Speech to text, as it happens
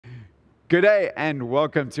Good day and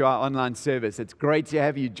welcome to our online service. It's great to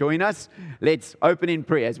have you join us. Let's open in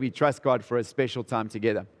prayer as we trust God for a special time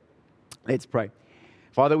together. Let's pray.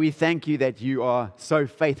 Father, we thank you that you are so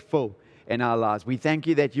faithful in our lives. We thank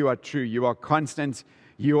you that you are true, you are constant,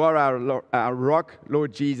 you are our rock,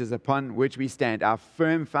 Lord Jesus, upon which we stand, our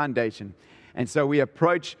firm foundation. And so we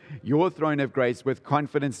approach your throne of grace with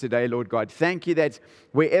confidence today, Lord God. Thank you that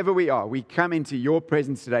wherever we are, we come into your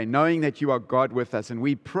presence today, knowing that you are God with us. And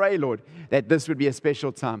we pray, Lord, that this would be a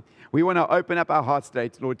special time. We want to open up our hearts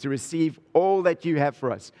today, Lord, to receive all that you have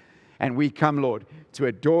for us. And we come, Lord, to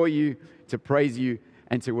adore you, to praise you,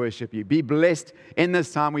 and to worship you. Be blessed in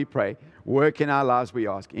this time, we pray. Work in our lives, we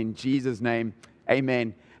ask. In Jesus' name,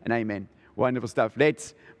 amen and amen. Wonderful stuff.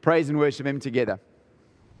 Let's praise and worship him together.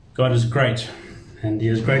 God is great, and he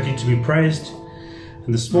is greatly to be praised.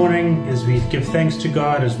 And this morning, as we give thanks to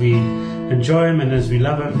God, as we enjoy him and as we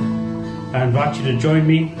love him, I invite you to join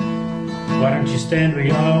me. Why don't you stand where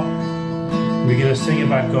you are? We're going to sing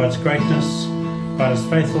about God's greatness, about his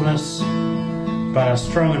faithfulness, about how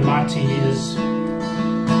strong and mighty he is.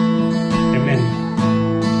 Amen.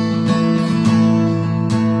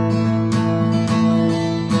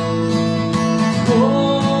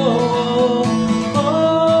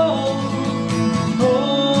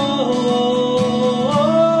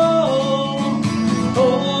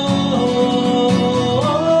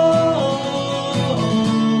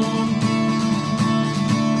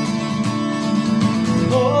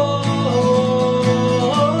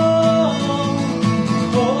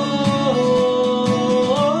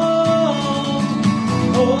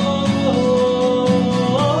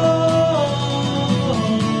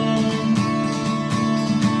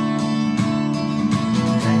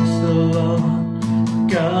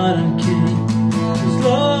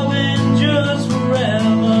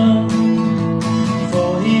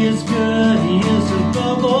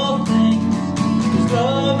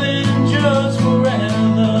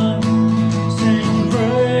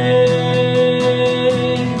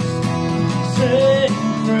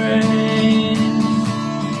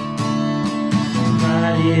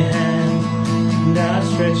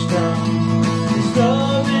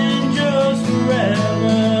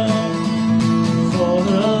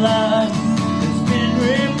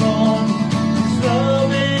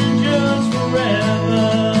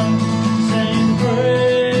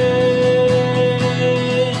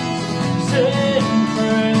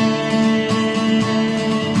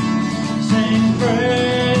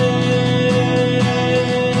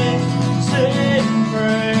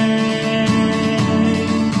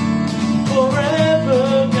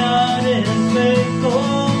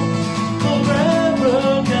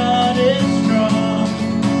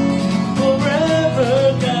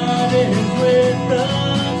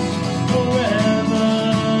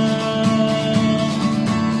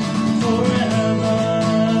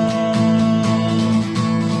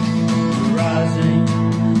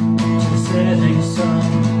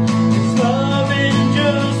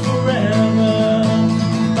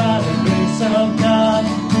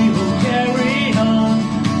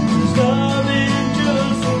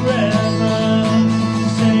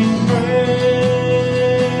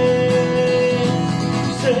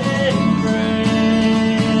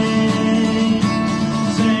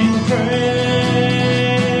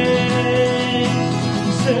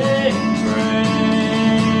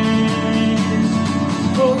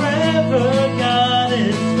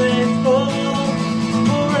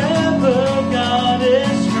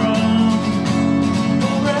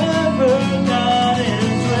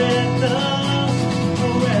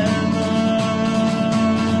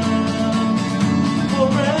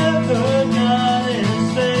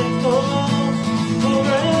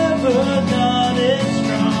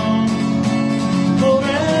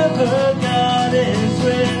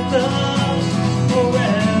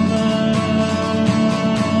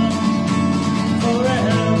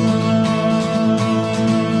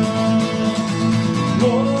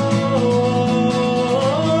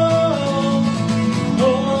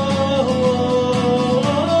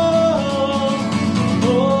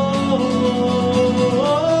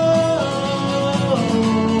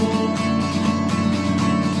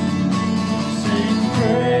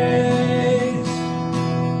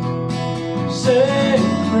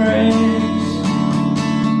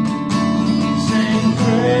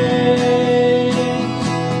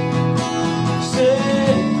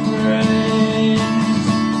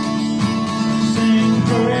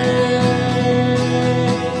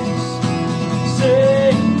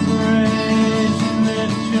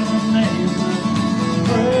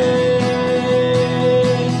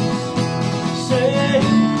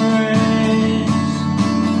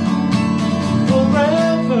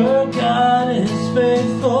 God.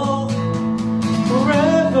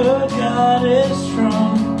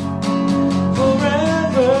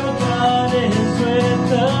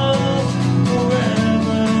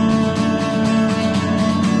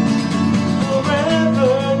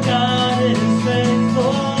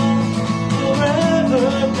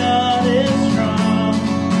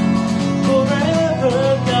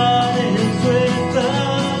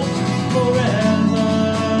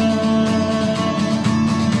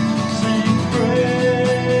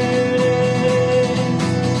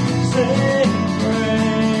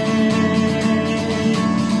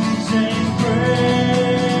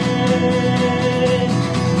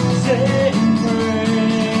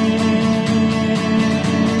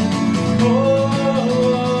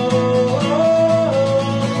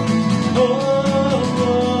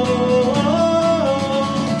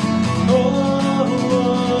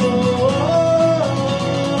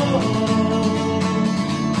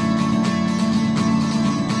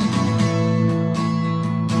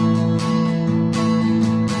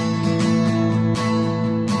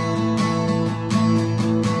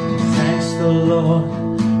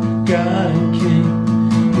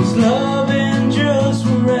 love endures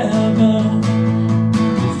forever.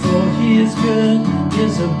 For He is good, He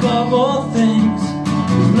is above all things.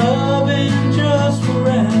 His love endures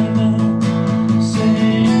forever.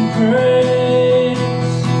 Sing praise,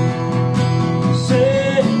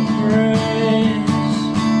 sing praise,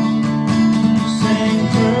 sing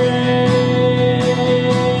praise,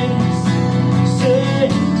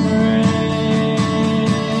 sing praise.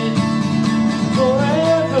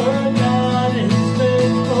 Forever God is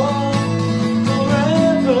faithful,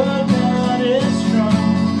 forever God is strong,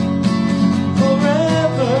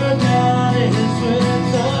 forever God is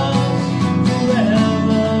with us,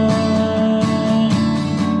 forever,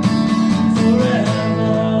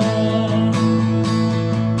 forever.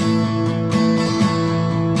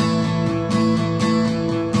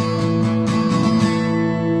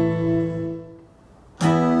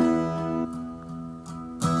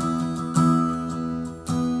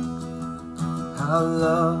 How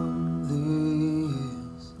lovely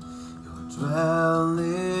is your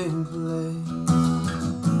dwelling place,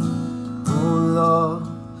 O Lord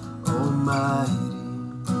Almighty.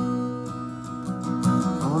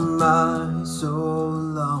 Oh, my soul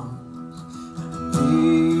longs and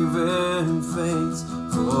even faints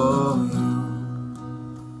for you.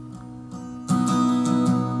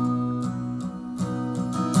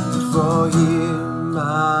 For here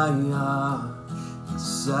my heart is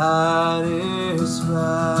satisfied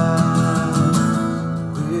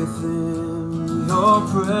within your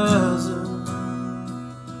presence.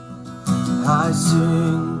 I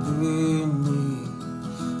sing beneath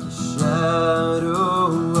the shadow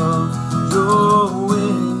of your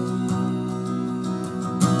wings.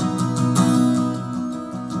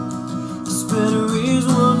 It's better is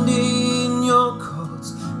one day in your courts,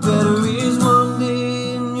 better is one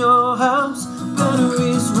day in your house, better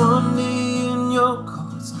is one day in your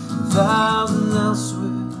courts, 1,000 elsewhere.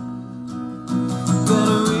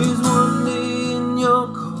 Better is one day in your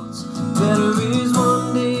courts, better is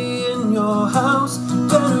one day in your house,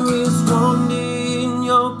 better is one day in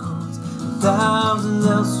your courts, 1,000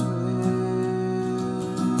 elsewhere.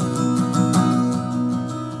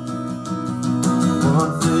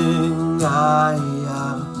 One thing I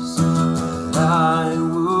ask that I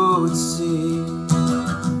would see,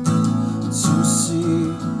 to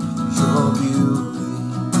see your beauty,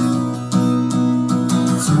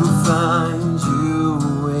 to find you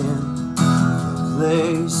in the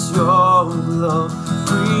place your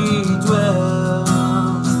glory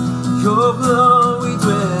dwells, your glory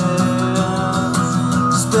dwells.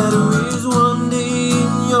 It's better is one day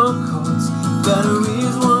in your courts, better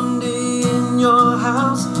is one day in your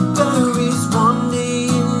house, better is one day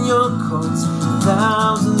in your courts,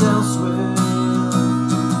 1,000 elsewhere.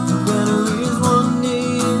 Better is one day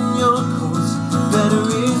in your courts, better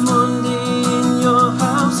is one day in your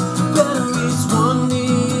house, better is one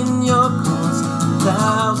day in your courts,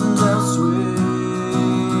 1,000 elsewhere.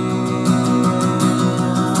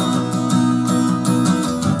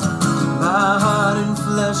 My heart and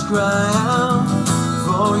flesh cry out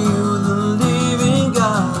for you, the living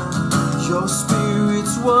God. Your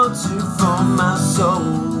spirit's water for my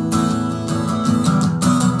soul.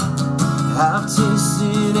 I've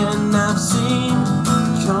tasted and I've seen.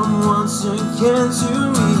 Come once again to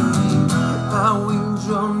me. I will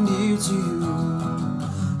draw near to you.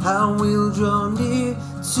 I will draw near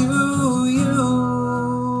to you.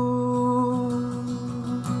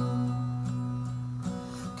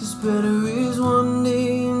 'Cause better is one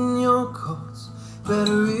day in your courts,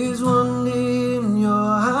 better is one day in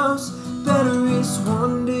your house, better is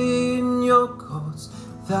one day in your courts,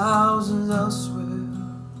 1,000 elsewhere.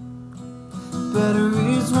 Better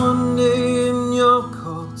is one day in your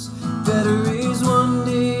courts, better is one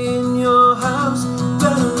day in your house,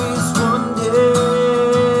 better is one day.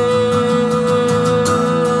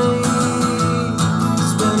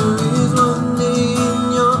 It's better is one day in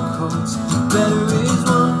your courts, better is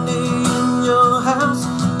one day in your house,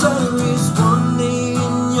 better is one day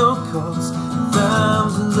in your courts,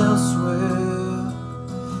 1,000 elsewhere.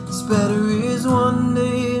 It's better is one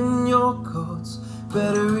day in your courts,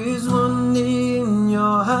 better is one day in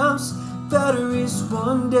your house, better is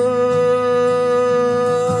one day,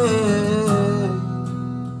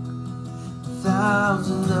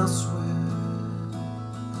 1,000 elsewhere.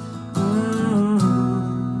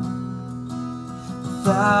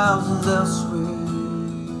 1,000 elsewhere.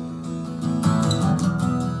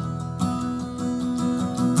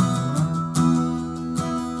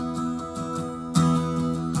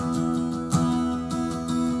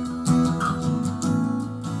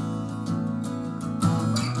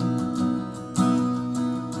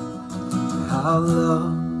 How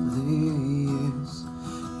lovely is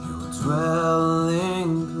your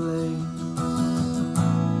dwelling place,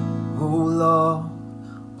 O Lord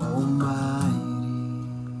Almighty.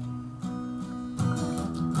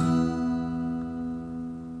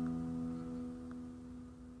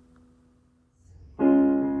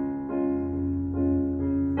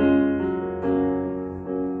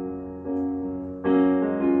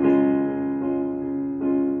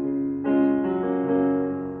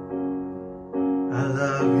 I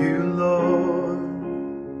love you, Lord.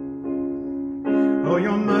 Oh,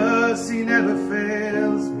 your mercy never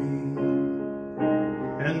fails me.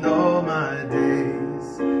 And all my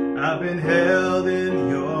days I've been held in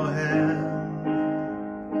your hand.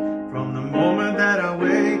 From the moment that I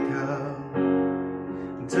wake up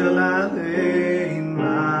until I lay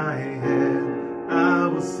my head, I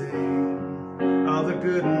will sing of the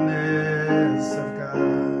goodness of God.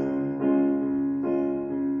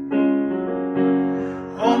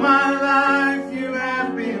 All my life you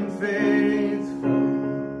have been faithful.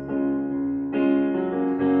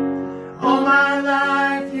 All my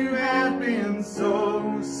life you have been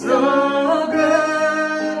so, so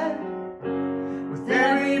good. With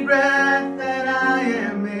every breath that I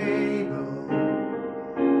am able,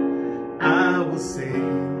 I will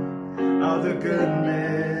sing of the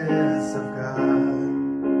goodness of God.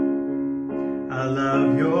 I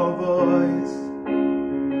love your voice.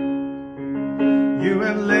 You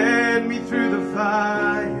have led me through the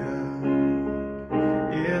fire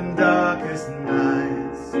in darkest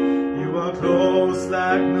nights. You are close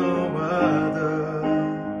like no other.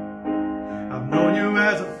 I've known you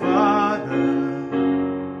as a father.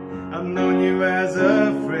 I've known you as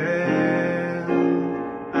a friend.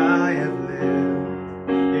 I have lived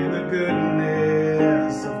in the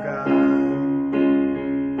goodness of God.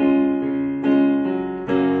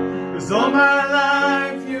 'Cause all my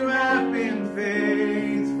life you have been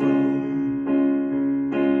faithful.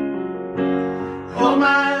 All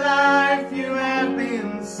my life you have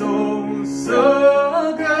been so,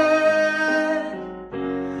 so good.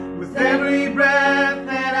 With every breath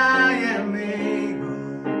that I am able,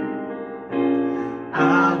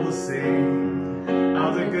 I will sing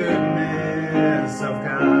of the goodness of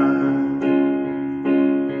God.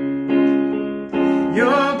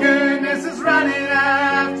 Your goodness is running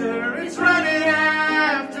after, it's running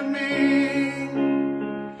after me.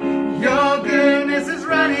 Your goodness is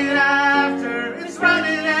running after, it's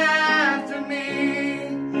running after me.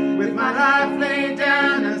 With my life laid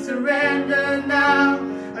down, I surrender now.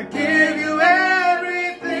 I give you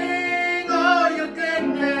everything. Oh, your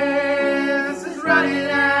goodness is running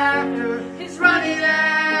after, it's running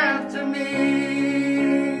after me.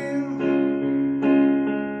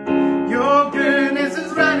 Your goodness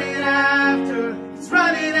is running after, it's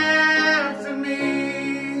running after me.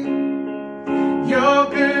 Your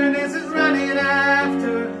goodness is running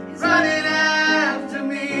after, it's running after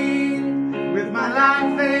me. With my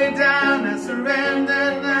life laid down, I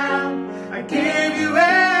surrender now. I give you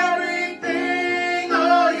everything.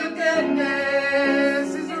 Oh, your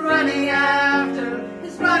goodness is running after,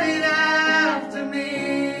 it's running after me.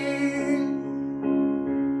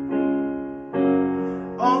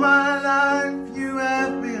 All my life you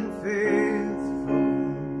have been faithful.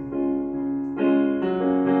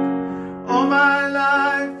 All my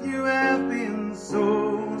life you have been so,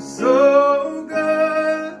 so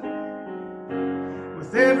good.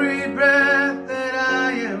 With every breath that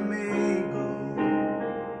I am able,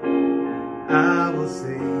 I will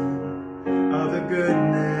sing of the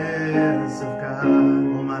goodness of God.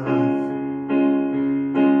 All my life.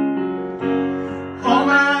 All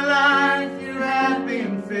my life you have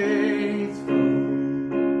been faithful.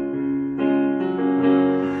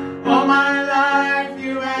 All my life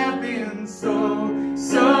you have been so,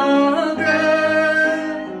 so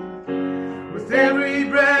good. With every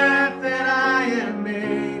breath that I am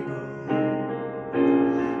able,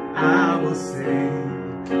 I will sing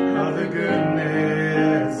of the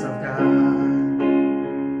goodness of God.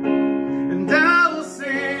 And I will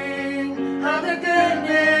sing of the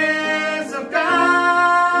goodness of God.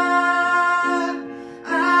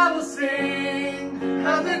 I will sing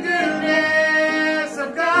of the goodness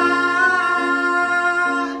of God.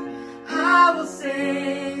 I will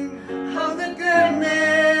sing of the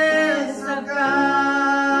goodness of God.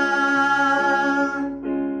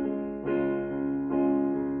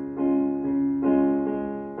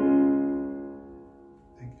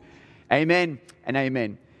 Amen and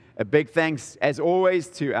amen. A big thanks, as always,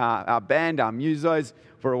 to our band, our musos,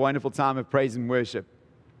 for a wonderful time of praise and worship.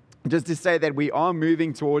 Just to say that we are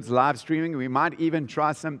moving towards live streaming. We might even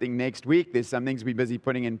try something next week. There's some things we're busy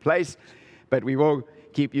putting in place, but we will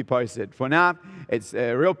keep you posted. For now, it's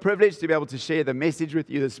a real privilege to be able to share the message with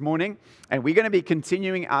you this morning. And we're going to be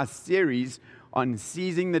continuing our series on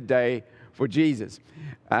seizing the day for Jesus.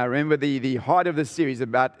 Remember, the heart of this series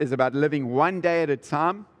is about living one day at a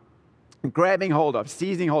time, grabbing hold of,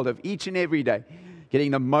 seizing hold of each and every day,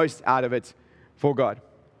 getting the most out of it for God.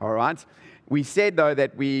 All right? We said, though,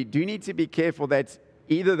 that we do need to be careful that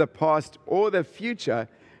either the past or the future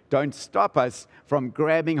don't stop us from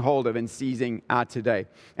grabbing hold of and seizing our today.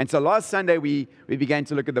 And so last Sunday, we began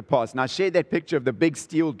to look at the past. And I shared that picture of the big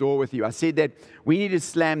steel door with you. I said that we need to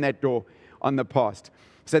slam that door on the past.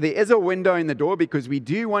 So there is a window in the door because we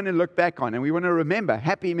do want to look back on and we want to remember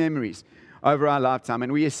happy memories over our lifetime.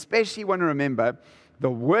 And we especially want to remember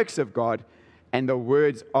the works of God and the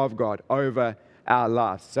words of God over our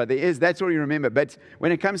lives. So that's what we remember. But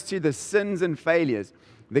when it comes to the sins and failures,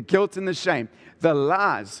 the guilt and the shame, the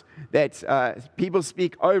lies that people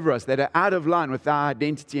speak over us that are out of line with our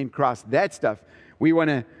identity in Christ, that stuff, we want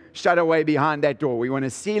to shut away behind that door. We want to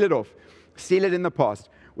seal it off, seal it in the past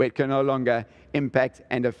where it can no longer impact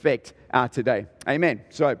and affect our today. Amen.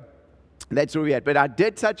 So that's where we're at. But I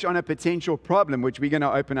did touch on a potential problem, which we're going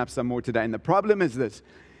to open up some more today. And the problem is this,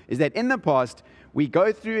 is that in the past, we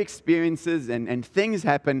go through experiences and things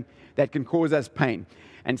happen that can cause us pain.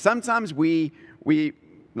 And sometimes we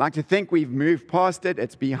like to think we've moved past it,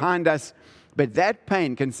 it's behind us, but that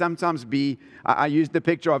pain can sometimes be, I used the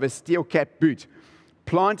picture of a steel-capped boot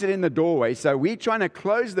planted in the doorway. So we're trying to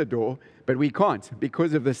close the door, but we can't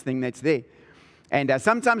because of this thing that's there. And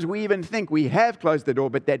sometimes we even think we have closed the door,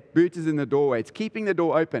 but that boot is in the doorway. It's keeping the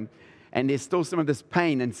door open, and there's still some of this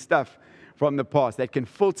pain and stuff from the past that can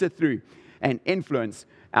filter through and influence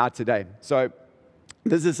our today. So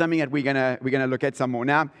this is something that we're gonna look at some more.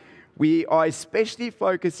 Now, we are especially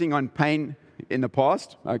focusing on pain in the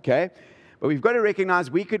past, okay? But we've got to recognize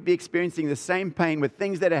we could be experiencing the same pain with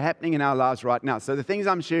things that are happening in our lives right now. So the things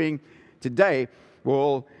I'm sharing today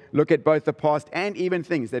will look at both the past and even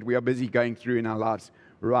things that we are busy going through in our lives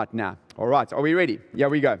right now. All right, are we ready? Yeah,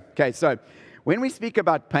 we go. Okay, so when we speak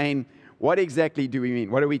about pain, what exactly do we mean?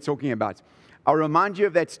 What are we talking about? I'll remind you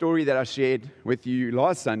of that story that I shared with you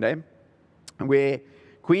last Sunday, where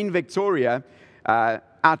Queen Victoria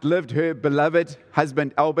outlived her beloved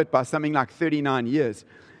husband Albert by something like 39 years.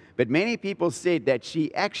 But many people said that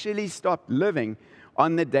she actually stopped living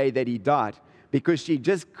on the day that he died because she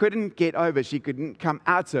just couldn't get over, she couldn't come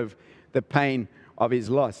out of the pain of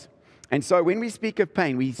his loss. And so when we speak of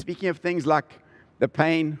pain, we're speaking of things like the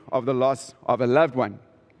pain of the loss of a loved one.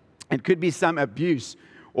 It could be some abuse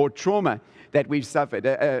or trauma that we've suffered,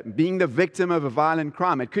 being the victim of a violent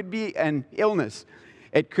crime. It could be an illness.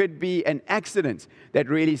 It could be an accident that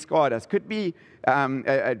really scarred us. It could be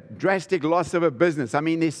a drastic loss of a business. I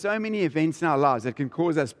mean, there's so many events in our lives that can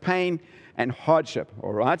cause us pain and hardship,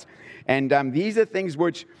 all right? And these are things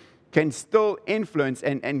which can still influence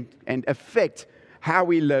and affect how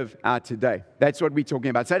we live today. That's what we're talking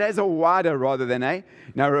about. So it has a wider rather than a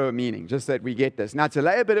narrower meaning, just that we get this. Now, to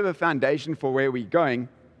lay a bit of a foundation for where we're going,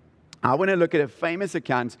 I want to look at a famous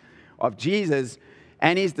account of Jesus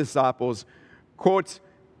and his disciples caught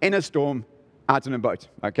in a storm out on a boat.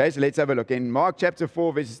 Okay, so let's have a look. In Mark chapter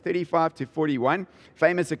 4, verses 35 to 41,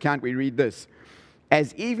 famous account, we read this.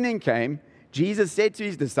 As evening came, Jesus said to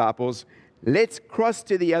his disciples, "Let's cross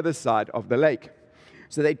to the other side of the lake."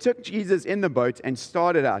 So they took Jesus in the boat and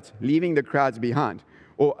started out, leaving the crowds behind,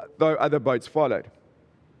 although other boats followed.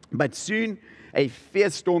 But soon a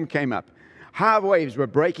fierce storm came up. High waves were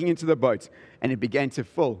breaking into the boat, and it began to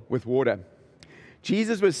fill with water.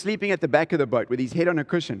 Jesus was sleeping at the back of the boat with his head on a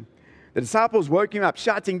cushion. The disciples woke him up,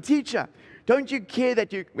 shouting, "Teacher, don't you care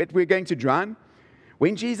that we're going to drown?"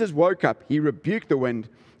 When Jesus woke up, he rebuked the wind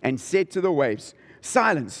and said to the waves,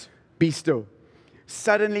 "Silence, be still."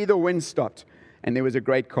 Suddenly the wind stopped, and there was a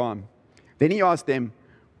great calm. Then he asked them,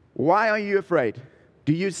 "Why are you afraid?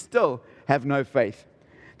 Do you still have no faith?"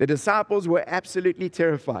 The disciples were absolutely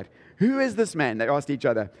terrified. "Who is this man?" they asked each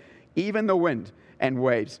other. Even the wind and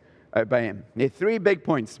waves obey him. There are 3 big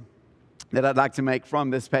points that I'd like to make from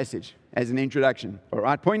this passage as an introduction. All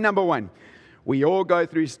right, point number 1, we all go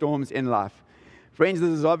through storms in life. Friends, this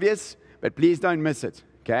is obvious, but please don't miss it,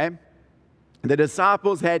 okay? The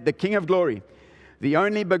disciples had the King of Glory, the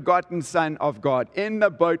only begotten Son of God, in the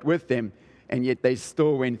boat with them, and yet they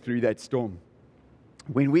still went through that storm.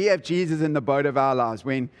 When we have Jesus in the boat of our lives,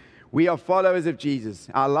 when we are followers of Jesus,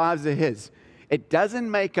 our lives are his, it doesn't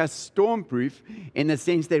make us stormproof in the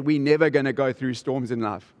sense that we're never going to go through storms in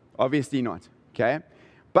life. Obviously not, okay?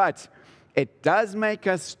 But it does make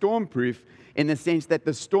us stormproof in the sense that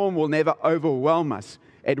the storm will never overwhelm us.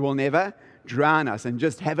 It will never drown us and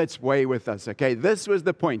just have its way with us, okay? This was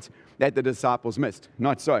the point that the disciples missed.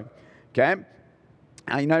 Not so, okay?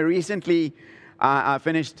 Recently I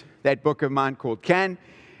finished that book of mine called Can,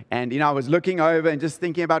 and, I was looking over and just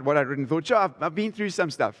thinking about what I'd written, thought, sure, I've been through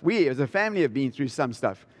some stuff. We, as a family, have been through some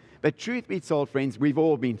stuff. But truth be told, friends, we've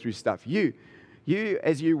all been through stuff. You,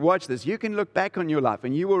 as you watch this, you can look back on your life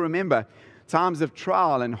and you will remember times of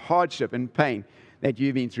trial and hardship and pain that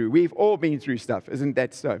you've been through. We've all been through stuff. Isn't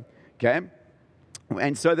that so? Okay?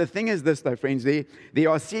 And so the thing is this, though, friends. There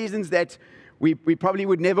are seasons that we probably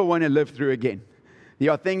would never want to live through again.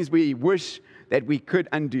 There are things we wish that we could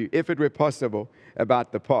undo, if it were possible,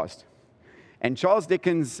 about the past. And Charles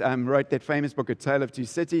Dickens wrote that famous book, A Tale of Two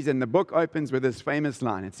Cities, and the book opens with this famous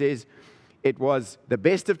line. It says, "It was the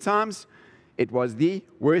best of times, it was the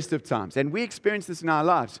worst of times." And we experience this in our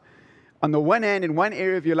lives. On the one hand, in one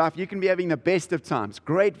area of your life, you can be having the best of times.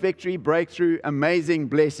 Great victory, breakthrough, amazing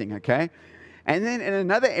blessing, okay? And then in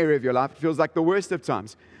another area of your life, it feels like the worst of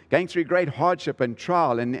times. Going through great hardship and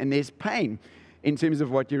trial, and there's pain in terms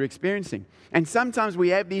of what you're experiencing. And sometimes we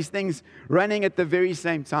have these things running at the very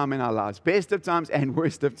same time in our lives. Best of times and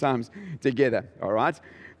worst of times together, all right?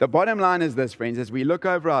 The bottom line is this, friends. As we look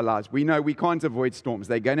over our lives, we know we can't avoid storms.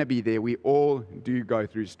 They're going to be there. We all do go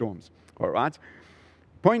through storms, all right?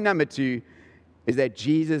 Point number 2 is that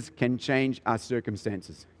Jesus can change our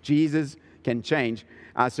circumstances. Jesus can change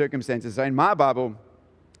our circumstances. So in my Bible,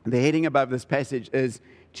 the heading above this passage is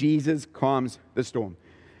Jesus calms the storm.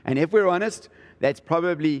 And if we're honest, that's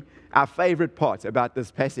probably our favorite part about this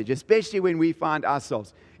passage, especially when we find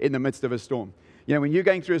ourselves in the midst of a storm. When you're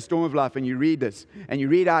going through a storm of life and you read this, and you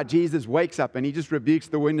read how Jesus wakes up and he just rebukes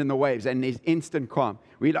the wind and the waves, and there's instant calm.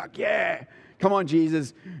 We're like, yeah, come on,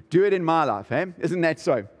 Jesus, do it in my life, eh? Isn't that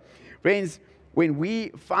so? Friends, when we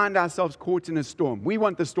find ourselves caught in a storm, we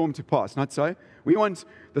want the storm to pass, not so? We want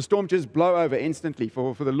the storm to just blow over instantly,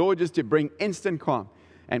 for the Lord just to bring instant calm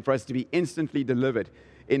and for us to be instantly delivered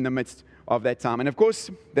in the midst of that time. And of course,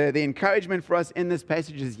 the encouragement for us in this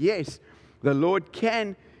passage is, yes, the Lord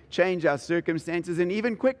can change our circumstances, and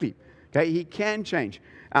even quickly. Okay, He can change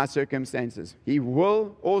our circumstances. He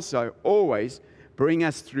will also always bring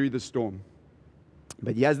us through the storm.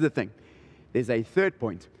 But here's the thing. There's a third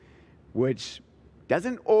point, which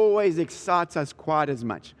doesn't always excite us quite as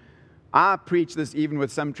much. I preach this even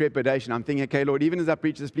with some trepidation. I'm thinking, okay, Lord, even as I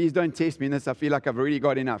preach this, please don't test me in this. I feel like I've already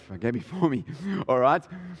got enough, okay, before me. All right?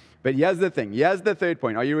 But here's the thing. Here's the third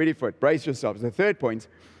point. Are you ready for it? Brace yourselves. The third point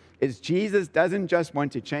is Jesus doesn't just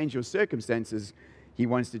want to change your circumstances. He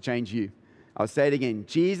wants to change you. I'll say it again.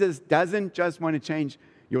 Jesus doesn't just want to change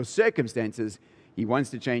your circumstances. He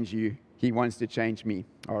wants to change you. He wants to change me.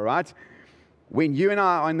 All right? When you and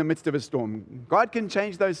I are in the midst of a storm, God can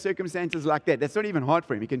change those circumstances like that. That's not even hard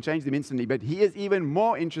for Him. He can change them instantly. But He is even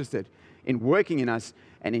more interested in working in us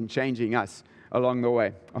and in changing us along the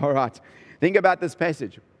way. All right. Think about this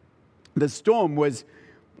passage. The storm was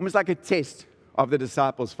almost like a test of the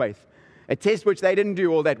disciples' faith. A test which they didn't do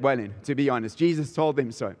all that well in, to be honest. Jesus told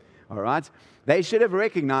them so. All right. They should have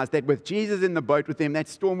recognized that with Jesus in the boat with them, that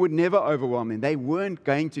storm would never overwhelm them. They weren't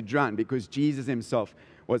going to drown because Jesus Himself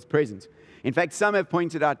was present. In fact, some have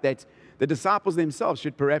pointed out that the disciples themselves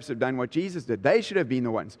should perhaps have done what Jesus did. They should have been the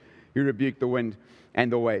ones who rebuked the wind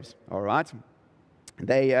and the waves. All right?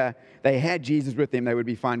 They had Jesus with them. They would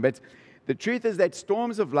be fine. But the truth is that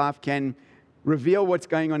storms of life can reveal what's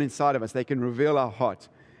going on inside of us. They can reveal our heart.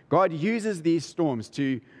 God uses these storms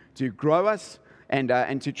to grow us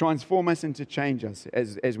and to transform us and to change us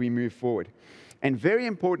as we move forward. And very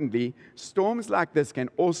importantly, storms like this can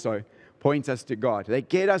also point us to God. They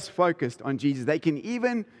get us focused on Jesus. They can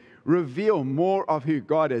even reveal more of who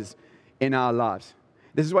God is in our lives.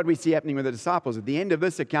 This is what we see happening with the disciples. At the end of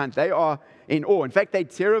this account, they are in awe. In fact, they're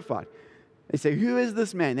terrified. They say, who is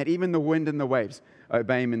this man that even the wind and the waves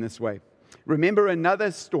obey Him in this way? Remember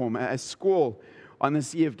another storm, a squall on the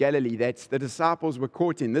Sea of Galilee that the disciples were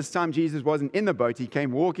caught in. This time Jesus wasn't in the boat. He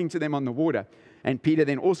came walking to them on the water. And Peter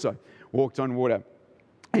then also walked on water.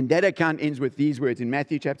 And that account ends with these words in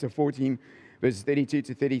Matthew chapter 14, verses 32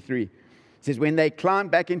 to 33. It says, when they climbed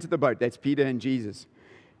back into the boat, that's Peter and Jesus,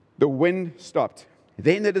 the wind stopped.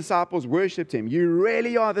 Then the disciples worshipped Him. You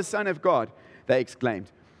really are the Son of God, they exclaimed.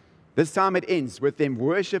 This time it ends with them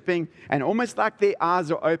worshiping, and almost like their eyes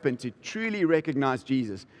are open to truly recognize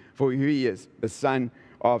Jesus for who He is, the Son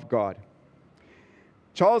of God.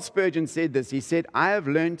 Charles Spurgeon said this. He said, I have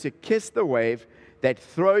learned to kiss the wave that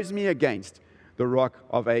throws me against the rock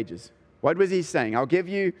of ages. What was he saying? I'll give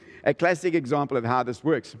you a classic example of how this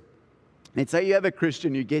works. Let's say you have a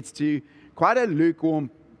Christian who gets to quite a lukewarm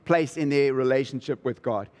place in their relationship with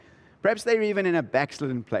God. Perhaps they're even in a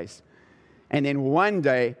backslidden place. And then one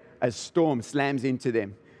day, a storm slams into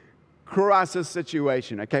them. Crisis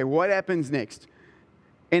situation. Okay, what happens next?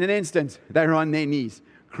 In an instant, they're on their knees,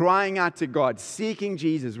 crying out to God, seeking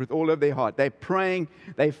Jesus with all of their heart. They're praying,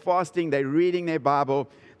 they're fasting, they're reading their Bible,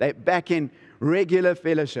 they're back in regular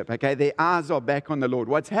fellowship. Okay, their eyes are back on the Lord.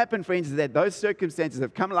 What's happened, friends, is that those circumstances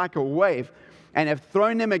have come like a wave and have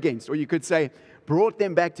thrown them against, or you could say, brought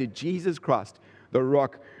them back to Jesus Christ, the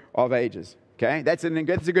rock of ages. Okay, that's a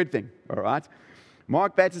good thing, all right?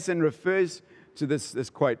 Mark Batterson refers to this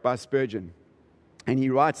quote by Spurgeon, and he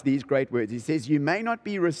writes these great words. He says, "You may not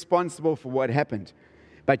be responsible for what happened,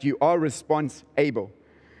 but you are response-able."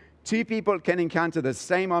 Two people can encounter the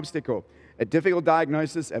same obstacle, a difficult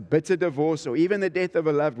diagnosis, a bitter divorce, or even the death of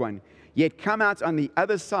a loved one, yet come out on the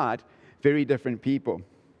other side very different people.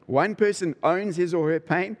 One person owns his or her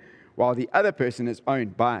pain, while the other person is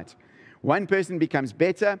owned by it. One person becomes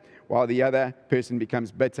better, while the other person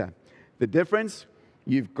becomes bitter. The difference?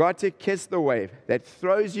 You've got to kiss the wave that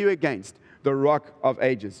throws you against the rock of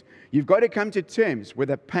ages. You've got to come to terms with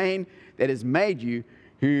the pain that has made you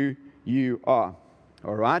who you are.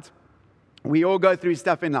 All right? We all go through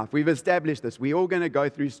stuff in life. We've established this. We're all going to go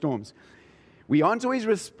through storms. We aren't always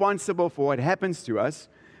responsible for what happens to us,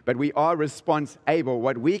 but we are response-able.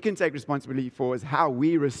 What we can take responsibility for is how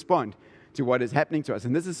we respond to what is happening to us.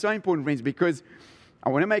 And this is so important, friends, because I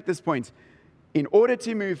want to make this point. In order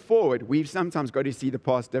to move forward, we've sometimes got to see the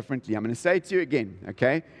past differently. I'm going to say it to you again,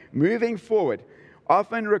 okay? Moving forward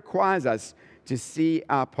often requires us to see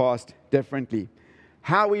our past differently.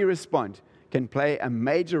 How we respond can play a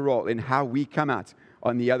major role in how we come out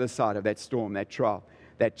on the other side of that storm, that trial,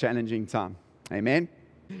 that challenging time. Amen?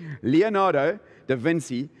 Leonardo da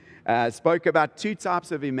Vinci spoke about two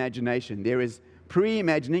types of imagination. There is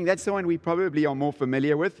pre-imagining. That's the one we probably are more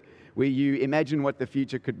familiar with, where you imagine what the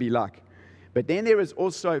future could be like. But then there is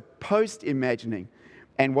also post-imagining.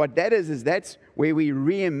 And what that is that's where we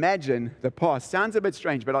reimagine the past. Sounds a bit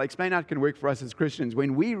strange, but I'll explain how it can work for us as Christians.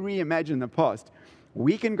 When we reimagine the past,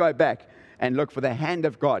 we can go back and look for the hand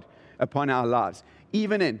of God upon our lives,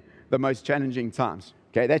 even in the most challenging times.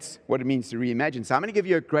 Okay, that's what it means to reimagine. So I'm going to give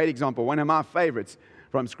you a great example, one of my favorites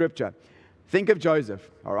from Scripture. Think of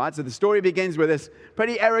Joseph, all right? So the story begins with this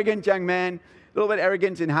pretty arrogant young man, a little bit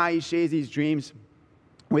arrogant in how he shares his dreams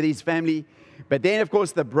with his family. But then, of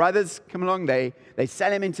course, the brothers come along. They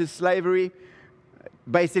sell him into slavery,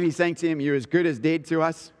 basically saying to him, "You're as good as dead to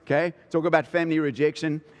us." Okay? Talk about family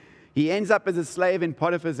rejection. He ends up as a slave in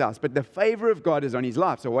Potiphar's house. But the favor of God is on his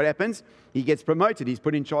life. So what happens? He gets promoted. He's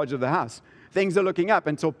put in charge of the house. Things are looking up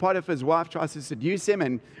until Potiphar's wife tries to seduce him.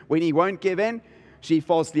 And when he won't give in, she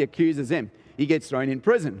falsely accuses him. He gets thrown in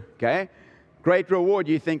prison. Okay? Great reward,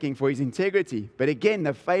 you're thinking, for his integrity. But again,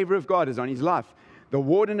 the favor of God is on his life. The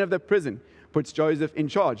warden of the prison puts Joseph in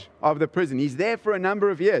charge of the prison. He's there for a number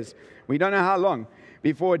of years. We don't know how long.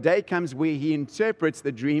 Before a day comes where he interprets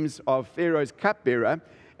the dreams of Pharaoh's cupbearer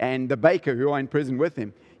and the baker who are in prison with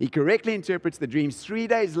him. He correctly interprets the dreams. 3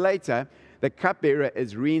 days later, the cupbearer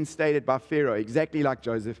is reinstated by Pharaoh, exactly like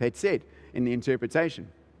Joseph had said in the interpretation.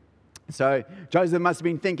 So Joseph must have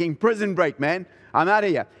been thinking, prison break, man. I'm out of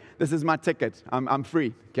here. This is my ticket. I'm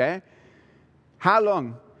free, okay? How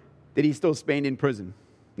long did he still spend in prison?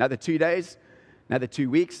 Another 2 days? Another 2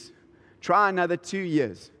 weeks? Try another 2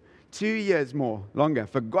 years. 2 years more, longer,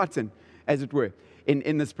 forgotten, as it were,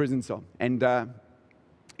 in this prison cell. And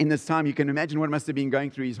in this time, you can imagine what must have been going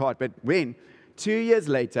through his heart. But when, 2 years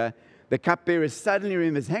later, the cupbearer suddenly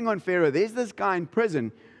remembers, hang on, Pharaoh, there's this guy in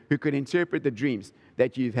prison who could interpret the dreams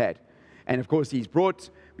that you've had. And of course, he's brought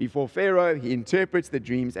before Pharaoh, he interprets the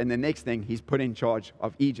dreams, and the next thing, he's put in charge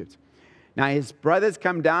of Egypt. Now, his brothers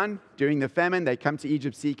come down during the famine. They come to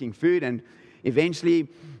Egypt seeking food, and eventually,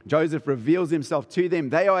 Joseph reveals himself to them.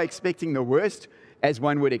 They are expecting the worst, as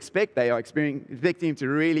one would expect. They are expecting him to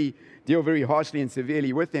really deal very harshly and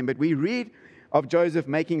severely with them. But we read of Joseph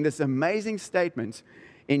making this amazing statement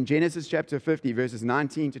in Genesis chapter 50, verses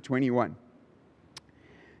 19 to 21.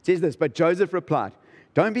 It says this, "But Joseph replied,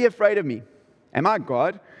 'Don't be afraid of me. Am I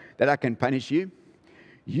God that I can punish you?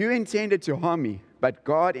 You intended to harm me, but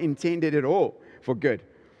God intended it all for good.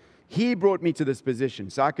 He brought me to this position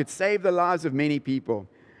so I could save the lives of many people.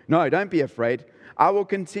 No, don't be afraid. I will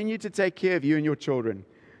continue to take care of you and your children.'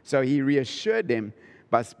 So he reassured them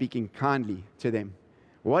by speaking kindly to them."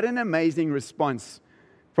 What an amazing response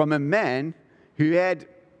from a man who had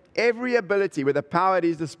every ability with the power at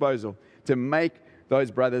his disposal to make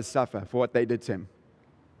those brothers suffer for what they did to him.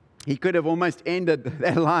 He could have almost ended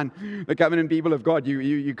that line, the covenant people of God.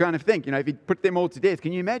 You kind of think, if he put them all to death,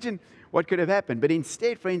 can you imagine what could have happened? But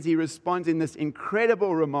instead, friends, he responds in this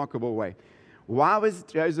incredible, remarkable way. Why was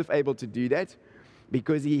Joseph able to do that?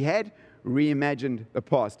 Because he had reimagined the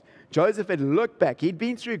past. Joseph had looked back. He'd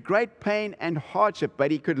been through great pain and hardship,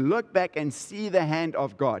 but he could look back and see the hand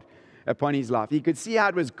of God upon his life. He could see how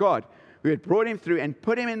it was God who had brought him through and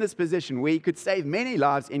put him in this position where he could save many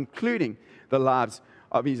lives, including the lives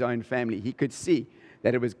of his own family. He could see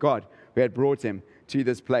that it was God who had brought him to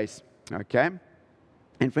this place. Okay?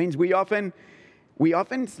 And friends, we often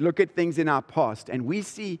look at things in our past and we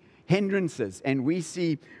see hindrances and we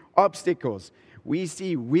see obstacles. We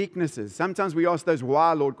see weaknesses. Sometimes we ask those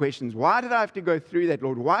why, Lord, questions. Why did I have to go through that,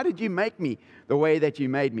 Lord? Why did you make me the way that you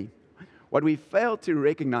made me? What we fail to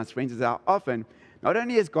recognize, friends, is how often, not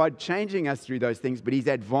only is God changing us through those things, but He's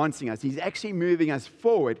advancing us. He's actually moving us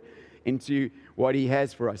forward into what He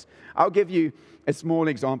has for us. I'll give you a small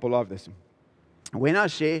example of this. When I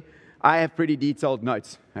share, I have pretty detailed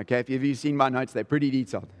notes. Okay, if you've seen my notes, they're pretty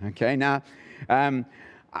detailed. Okay, now,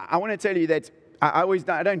 I want to tell you that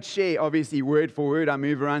I don't share, obviously, word for word. I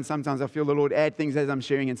move around. Sometimes I feel the Lord add things as I'm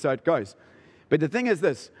sharing, and so it goes. But the thing is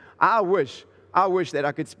this, I wish that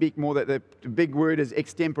I could speak more, that the big word is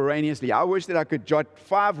extemporaneously. I wish that I could jot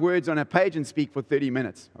 5 words on a page and speak for 30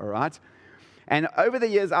 minutes, all right? And over the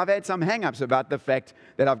years, I've had some hang-ups about the fact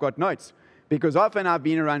that I've got notes. Because often I've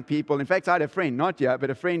been around people, in fact, I had a friend, not here, but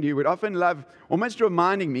a friend who would often love almost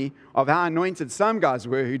reminding me of how anointed some guys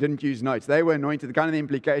were who didn't use notes. They were anointed. Kind of the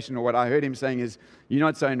implication, or what I heard him saying is, you're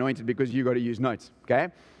not so anointed because you got to use notes, okay?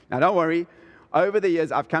 Now, don't worry. Over the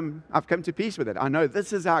years, I've come to peace with it. I know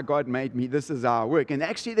this is how God made me. This is how I work. And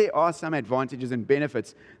actually, there are some advantages and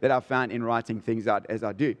benefits that I've found in writing things out as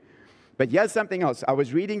I do. But here's something else. I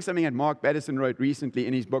was reading something that Mark Batterson wrote recently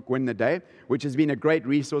in his book, Win the Day, which has been a great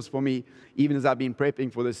resource for me, even as I've been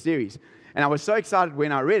prepping for this series. And I was so excited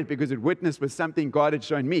when I read it because it witnessed with something God had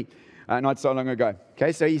shown me not so long ago.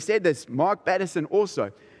 Okay, so he said this, Mark Batterson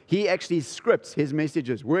also, he actually scripts his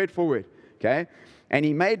messages word for word. Okay, and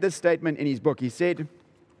he made this statement in his book. He said,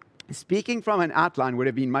 speaking from an outline would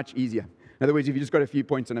have been much easier. In other words, if you just got a few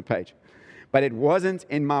points on a page. But it wasn't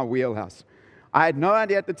in my wheelhouse. I had no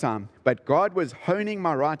idea at the time, but God was honing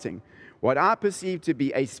my writing. What I perceived to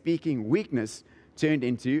be a speaking weakness turned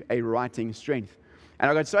into a writing strength. And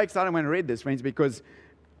I got so excited when I read this, friends, because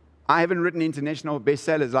I haven't written international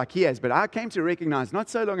bestsellers like he has, but I came to recognize not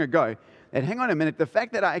so long ago that, hang on a minute, the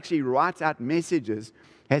fact that I actually write out messages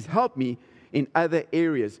has helped me in other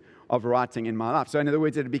areas of writing in my life. So in other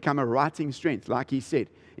words, it had become a writing strength, like he said,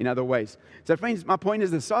 in other ways. So friends, my point is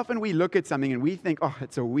this, often we look at something and we think, oh,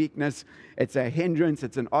 it's a weakness, it's a hindrance,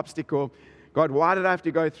 it's an obstacle. God, why did I have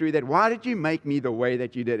to go through that? Why did you make me the way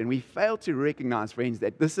that you did? And we fail to recognize, friends,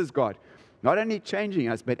 that this is God, not only changing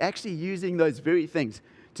us, but actually using those very things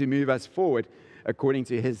to move us forward according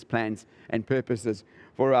to His plans and purposes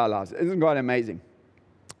for our lives. Isn't God amazing?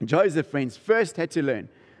 Joseph, friends, first had to learn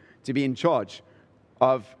to be in charge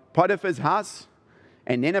of Potiphar's house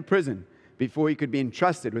and then a prison before he could be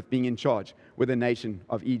entrusted with being in charge with the nation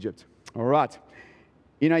of Egypt. All right.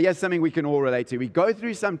 You know, here's something we can all relate to. We go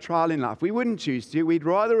through some trial in life. We wouldn't choose to. We'd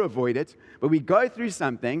rather avoid it. But we go through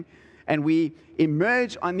something and we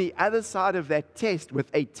emerge on the other side of that test with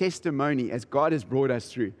a testimony as God has brought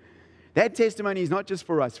us through. That testimony is not just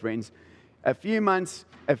for us, friends. A few months,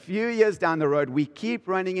 a few years down the road, we keep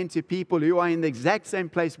running into people who are in the exact same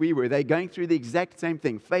place we were. They're going through the exact same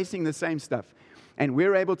thing, facing the same stuff. And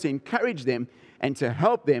we're able to encourage them and to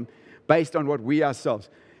help them based on what we ourselves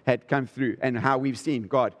had come through and how we've seen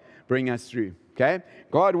God bring us through. Okay?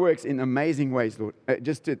 God works in amazing ways, Lord,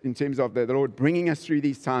 in terms of the Lord bringing us through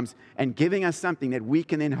these times and giving us something that we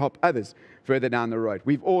can then help others further down the road.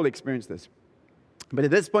 We've all experienced this. But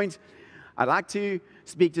at this point, I'd like to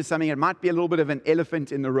speak to something that might be a little bit of an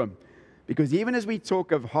elephant in the room. Because even as we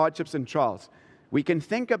talk of hardships and trials, we can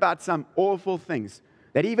think about some awful things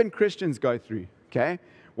that even Christians go through. Okay?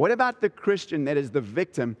 What about the Christian that is the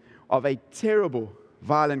victim of a terrible,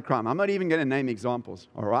 violent crime? I'm not even going to name examples,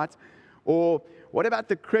 all right? Or what about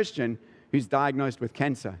the Christian who's diagnosed with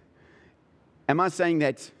cancer? Am I saying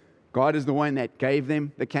that God is the one that gave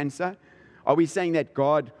them the cancer? Are we saying that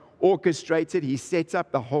God orchestrated, He sets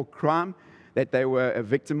up the whole crime that they were a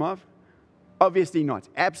victim of? Obviously not.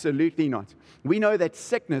 Absolutely not. We know that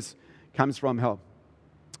sickness comes from hell.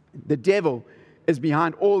 The devil is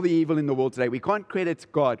behind all the evil in the world today. We can't credit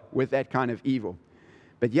God with that kind of evil.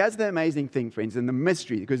 But here's the amazing thing, friends, and the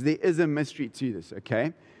mystery, because there is a mystery to this,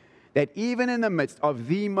 okay? That even in the midst of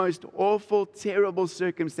the most awful, terrible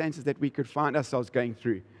circumstances that we could find ourselves going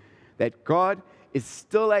through, that God is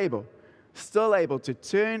still able to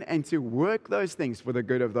turn and to work those things for the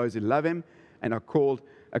good of those who love Him and are called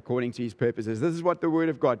according to his purposes. This is what the Word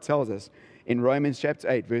of God tells us in Romans chapter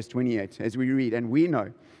 8, verse 28, as we read. And we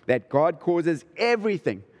know that God causes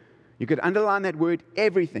everything. You could underline that word,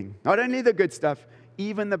 everything. Not only the good stuff,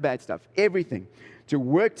 even the bad stuff, everything, to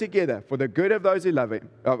work together for the good of those who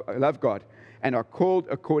love God and are called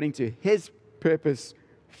according to his purpose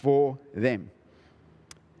for them.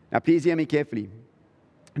 Now, please hear me carefully.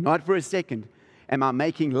 Not for a second am I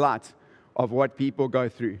making light of what people go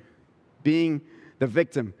through. Being the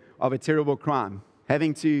victim of a terrible crime,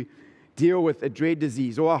 having to deal with a dread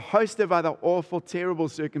disease, or a host of other awful, terrible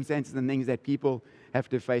circumstances and things that people have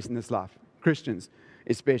to face in this life. Christians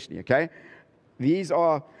especially, okay? These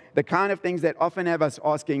are the kind of things that often have us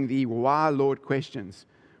asking the why, Lord, questions.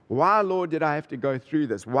 Why, Lord, did I have to go through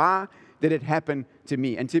this? Why did it happen to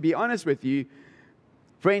me? And to be honest with you,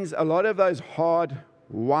 friends, a lot of those hard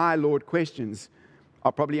why, Lord, questions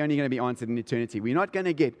are probably only going to be answered in eternity. We're not going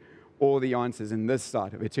to get all the answers in this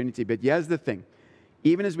side of eternity. But here's the thing.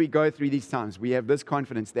 Even as we go through these times, we have this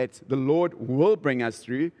confidence that the Lord will bring us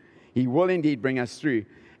through. He will indeed bring us through.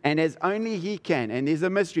 And as only He can, and there's a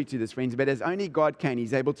mystery to this, friends, but as only God can,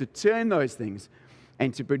 He's able to turn those things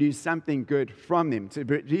and to produce something good from them, to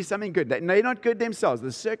produce something good. They're not good themselves.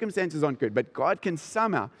 The circumstances aren't good, but God can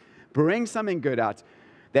somehow bring something good out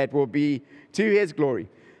that will be to His glory,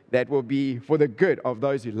 that will be for the good of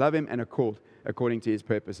those who love Him and are called according to His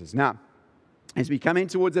purposes. Now, as we come in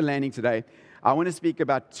towards the landing today, I want to speak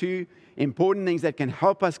about two important things that can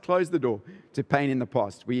help us close the door to pain in the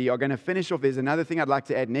past. We are going to finish off. There's another thing I'd like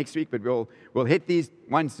to add next week, but we'll hit these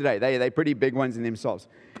ones today. They're pretty big ones in themselves.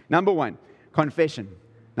 Number one, confession.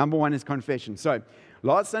 Number one is confession. So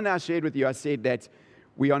last Sunday I shared with you, I said that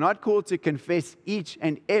we are not called to confess each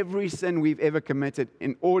and every sin we've ever committed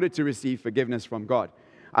in order to receive forgiveness from God.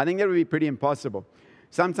 I think that would be pretty impossible.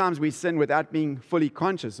 Sometimes we sin without being fully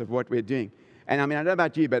conscious of what we're doing. And I mean, I don't know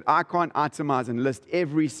about you, but I can't itemize and list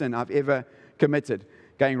every sin I've ever committed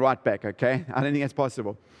going right back, okay? I don't think that's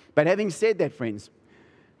possible. But having said that, friends,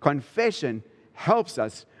 confession helps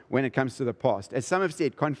us when it comes to the past. As some have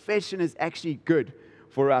said, confession is actually good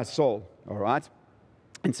for our soul, all right?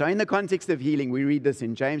 And so in the context of healing, we read this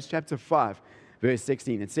in James chapter 5, verse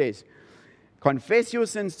 16. It says, confess your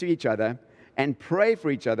sins to each other and pray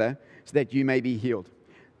for each other so that you may be healed.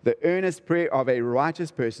 The earnest prayer of a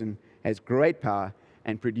righteous person has great power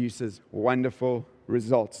and produces wonderful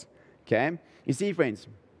results. Okay? You see, friends,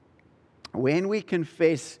 when we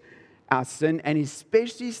confess our sin, and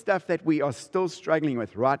especially stuff that we are still struggling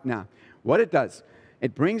with right now, what it does,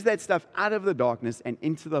 it brings that stuff out of the darkness and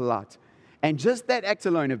into the light. And just that act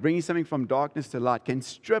alone of bringing something from darkness to light can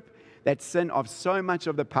strip that sin of so much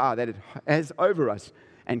of the power that it has over us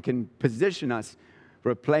and can position us for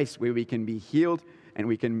a place where we can be healed and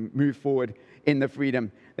we can move forward in the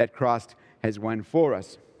freedom that Christ has won for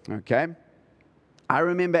us. Okay? I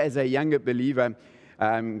remember as a younger believer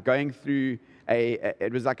going through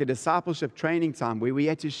it was like a discipleship training time where we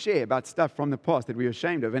had to share about stuff from the past that we were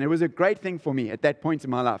ashamed of. And it was a great thing for me at that point in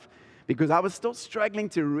my life because I was still struggling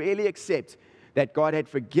to really accept that God had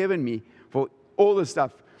forgiven me for all the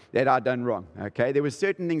stuff that I'd done wrong. Okay? There were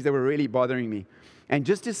certain things that were really bothering me. And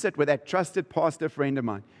just to sit with that trusted pastor friend of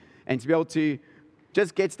mine and to be able to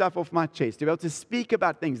just get stuff off my chest, to be able to speak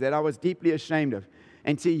about things that I was deeply ashamed of,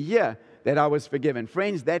 and to hear that I was forgiven.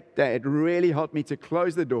 Friends, that day, it really helped me to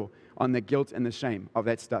close the door on the guilt and the shame of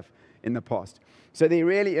that stuff in the past. So there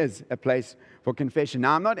really is a place for confession.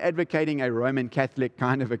 Now, I'm not advocating a Roman Catholic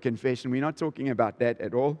kind of a confession. We're not talking about that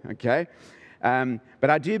at all, okay? But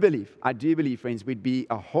I do believe, friends, we'd be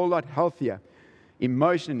a whole lot healthier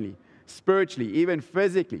emotionally, spiritually, even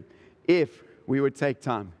physically, if we would take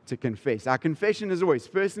time to confess. Our confession is always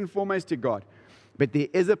first and foremost to God, but there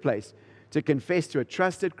is a place to confess to a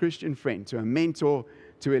trusted Christian friend, to a mentor,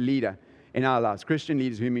 to a leader in our lives, Christian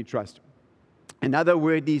leaders whom we trust. Another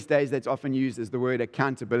word these days that's often used is the word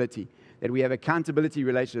accountability, that we have accountability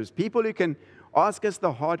relationships, people who can ask us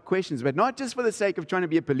the hard questions, but not just for the sake of trying to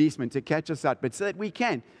be a policeman to catch us out, but so that we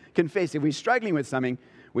can confess. If we're struggling with something,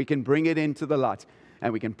 we can bring it into the light,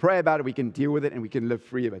 and we can pray about it, we can deal with it, and we can live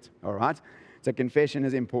free of it, all right? So confession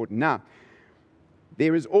is important. Now,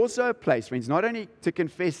 there is also a place, friends, not only to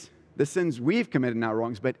confess the sins we've committed in our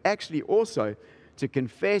wrongs, but actually also to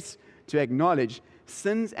confess, to acknowledge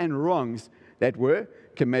sins and wrongs that were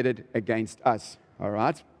committed against us, all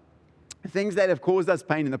right? Things that have caused us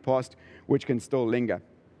pain in the past, which can still linger.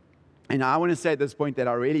 And I want to say at this point that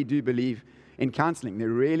I really do believe in counseling. There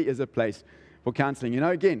really is a place for counseling. You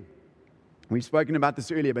know, again, we've spoken about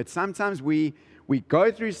this earlier, but sometimes we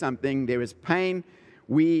go through something, there is pain,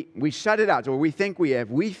 we shut it out, or we think we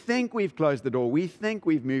have. We think we've closed the door. We think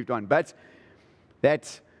we've moved on. But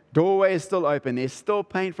That doorway is still open. There's still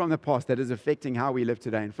pain from the past that is affecting how we live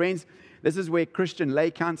today. And friends, this is where Christian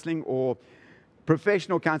lay counseling or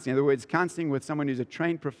professional counseling, in other words, counseling with someone who's a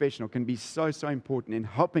trained professional, can be so, so important in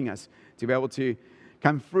helping us to be able to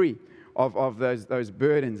come free of those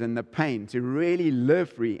burdens and the pain, to really live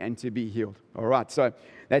free and to be healed. All right, so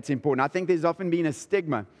that's important. I think there's often been a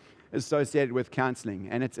stigma associated with counseling,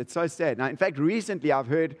 and it's so sad. Now, in fact, recently I've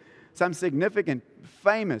heard some significant,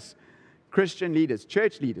 famous Christian leaders,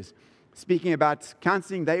 church leaders, speaking about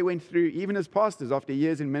counseling they went through even as pastors after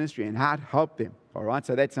years in ministry and how it helped them. All right,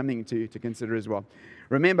 so that's something to consider as well.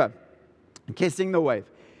 Remember, kissing the wave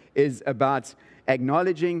is about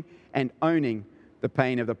acknowledging and owning the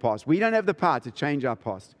pain of the past. We don't have the power to change our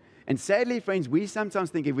past. And sadly, friends, we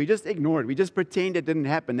sometimes think if we just ignore it, we just pretend it didn't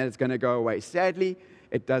happen, that it's going to go away. Sadly,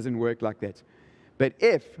 it doesn't work like that. But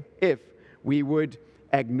if we would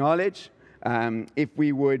acknowledge, if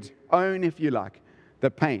we would own, if you like,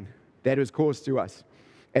 the pain that was caused to us,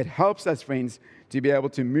 it helps us, friends, to be able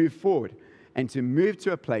to move forward and to move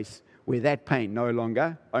to a place where that pain no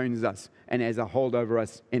longer owns us and has a hold over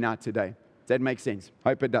us in our today. Does that make sense?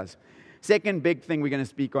 Hope it does. Second big thing we're going to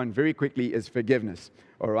speak on very quickly is forgiveness.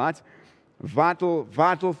 All right?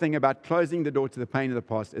 Vital thing about closing the door to the pain of the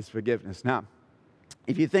past is forgiveness. Now,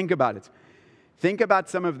 if you think about it, think about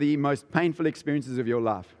some of the most painful experiences of your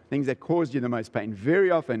life, things that caused you the most pain.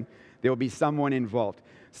 Very often, there will be someone involved.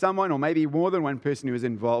 Someone, or maybe more than one person, who is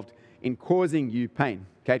involved in causing you pain.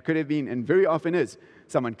 Okay, it could have been, and very often is,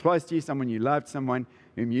 someone close to you, someone you loved, someone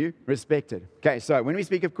whom you respected. Okay, so when we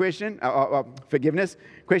speak of forgiveness,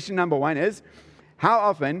 question number one is, how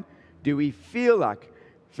often do we feel like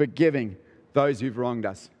forgiving those who've wronged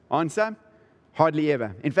us? Answer, hardly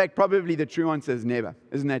ever. In fact, probably the true answer is never.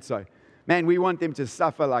 Isn't that so? Man, we want them to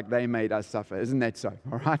suffer like they made us suffer. Isn't that so?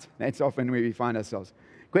 All right? That's often where we find ourselves.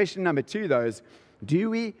 Question number two, though, is,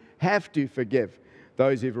 do we have to forgive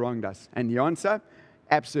those who've wronged us? And the answer,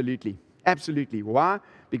 absolutely. Absolutely. Why?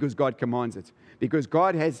 Because God commands it. Because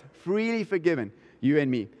God has freely forgiven you and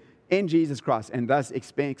me in Jesus Christ, and thus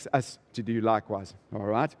expects us to do likewise. All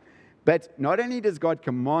right? But not only does God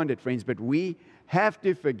command it, friends, but we have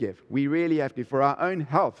to forgive. We really have to, for our own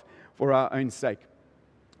health, for our own sake.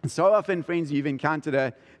 And so often, friends, you've encountered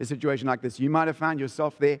a situation like this. You might have found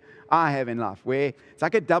yourself there. I have in life, where it's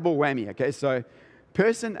like a double whammy. Okay, so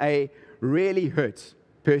person A really hurts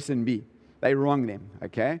person B. They wrong them.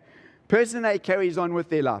 Okay. Person A carries on with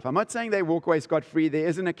their life. I'm not saying they walk away scot-free. There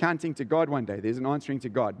is an accounting to God one day. There's an answering to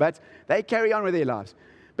God. But they carry on with their lives.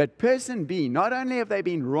 But person B, not only have they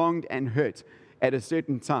been wronged and hurt at a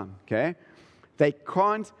certain time, okay, they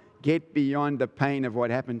can't get beyond the pain of what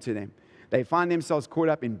happened to them. They find themselves caught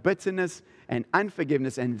up in bitterness and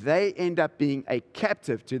unforgiveness, and they end up being a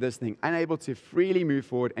captive to this thing, unable to freely move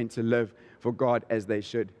forward and to live for God as they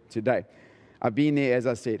should today. I've been there, as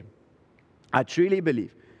I said. I truly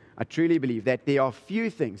believe that there are few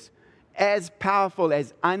things as powerful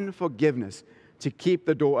as unforgiveness to keep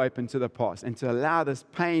the door open to the past and to allow this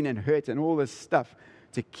pain and hurt and all this stuff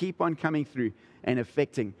to keep on coming through and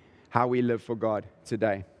affecting how we live for God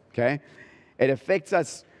today. Okay? It affects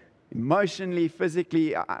us emotionally,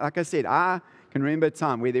 physically. Like I said, I can remember a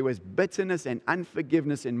time where there was bitterness and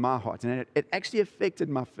unforgiveness in my heart, and it actually affected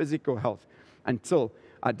my physical health until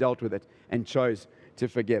I dealt with it and chose to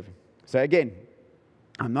forgive. So again,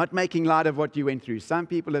 I'm not making light of what you went through. Some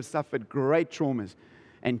people have suffered great traumas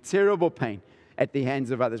and terrible pain at the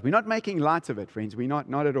hands of others. We're not making light of it, friends. We're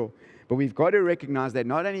not at all. But we've got to recognize that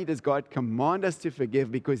not only does God command us to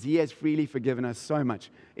forgive because He has freely forgiven us so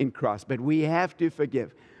much in Christ, but we have to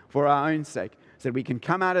forgive for our own sake so that we can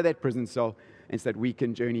come out of that prison cell and so that we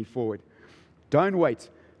can journey forward. Don't wait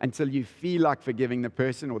until you feel like forgiving the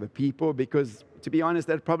person or the people, because to be honest,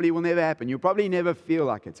 that probably will never happen. You'll probably never feel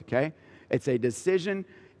like it, okay? It's a decision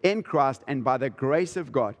in Christ and by the grace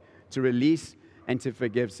of God to release and to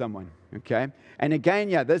forgive someone, okay? And again,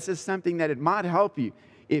 this is something that it might help you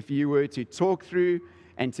if you were to talk through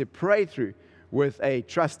and to pray through with a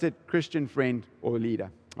trusted Christian friend or leader,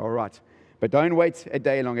 all right? But don't wait a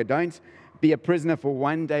day longer. Don't be a prisoner for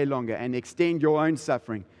one day longer and extend your own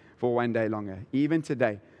suffering for one day longer. Even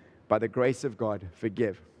today, by the grace of God,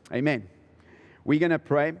 forgive. Amen. We're going to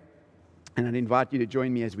pray, and I'd invite you to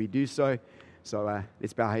join me as we do so. So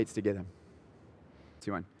let's bow our heads together.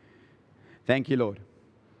 2, 1. Thank you, Lord.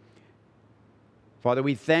 Father,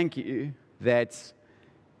 we thank you that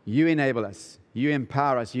you enable us, you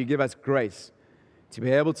empower us, you give us grace to be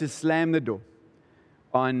able to slam the door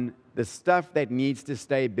on the stuff that needs to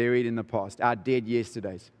stay buried in the past, our dead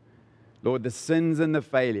yesterdays. Lord, the sins and the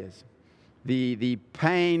failures, the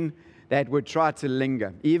pain that would try to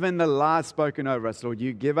linger, even the lies spoken over us, Lord,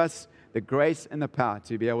 you give us the grace and the power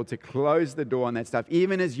to be able to close the door on that stuff.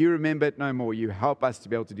 Even as you remember it no more, you help us to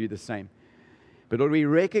be able to do the same. But Lord, we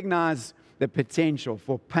recognize the potential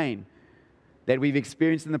for pain that we've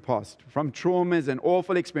experienced in the past, from traumas and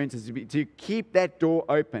awful experiences, to keep that door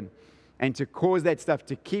open and to cause that stuff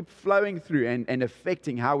to keep flowing through and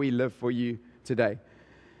affecting how we live for you today.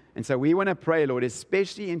 And so we want to pray, Lord,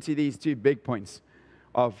 especially into these two big points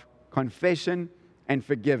of confession and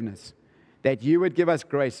forgiveness, that you would give us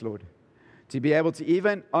grace, Lord, to be able to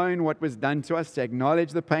even own what was done to us, to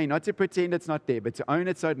acknowledge the pain, not to pretend it's not there, but to own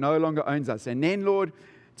it so it no longer owns us. And then, Lord,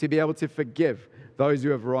 to be able to forgive those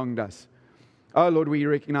who have wronged us. Oh, Lord, we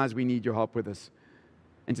recognize we need your help with this.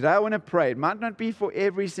 And today I want to pray. It might not be for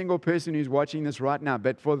every single person who's watching this right now,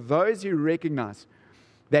 but for those who recognize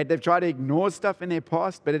that they've tried to ignore stuff in their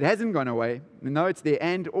past, but it hasn't gone away. No, it's there.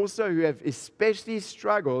 And also who have especially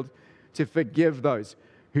struggled to forgive those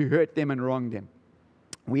who hurt them and wronged them.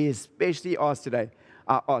 We especially ask today,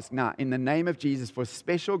 now, in the name of Jesus, for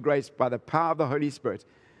special grace by the power of the Holy Spirit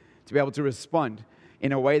to be able to respond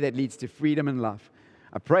in a way that leads to freedom and love.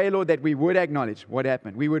 I pray, Lord, that we would acknowledge what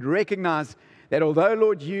happened. We would recognize that although,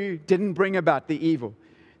 Lord, you didn't bring about the evil,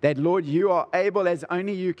 that, Lord, you are able as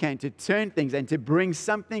only you can to turn things and to bring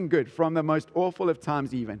something good from the most awful of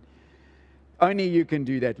times even. Only you can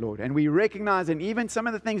do that, Lord. And we recognize, and even some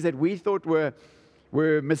of the things that we thought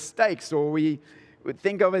were mistakes, or we would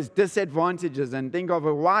think of as disadvantages and think of,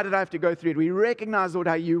 why did I have to go through it? We recognize, Lord,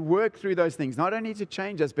 how you work through those things, not only to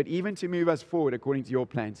change us, but even to move us forward according to your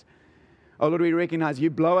plans. Oh, Lord, we recognize you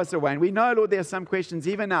blow us away. And we know, Lord, there are some questions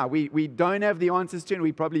even now we don't have the answers to, and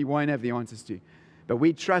we probably won't have the answers to. But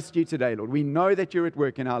we trust you today, Lord. We know that you're at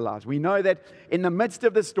work in our lives. We know that in the midst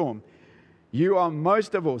of the storm, you are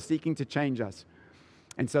most of all seeking to change us.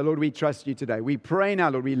 And so, Lord, we trust you today. We pray now,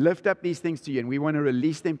 Lord, we lift up these things to you, and we want to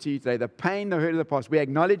release them to you today. The pain, the hurt of the past, we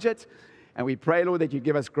acknowledge it, and we pray, Lord, that you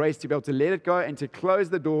give us grace to be able to let it go and to close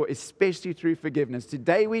the door, especially through forgiveness.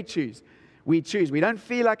 Today we choose. We choose. We don't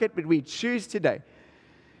feel like it, but we choose today,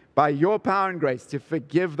 by your power and grace, to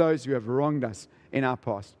forgive those who have wronged us in our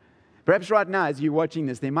past. Perhaps right now, as you're watching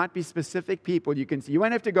this, there might be specific people you can see. You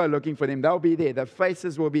won't have to go looking for them. They'll be there. The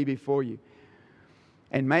faces will be before you.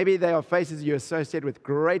 And maybe they are faces you associate with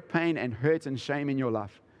great pain and hurt and shame in your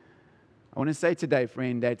life. I want to say today,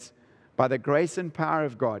 friend, that by the grace and power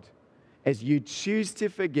of God, as you choose to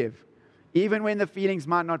forgive, even when the feelings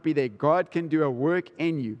might not be there, God can do a work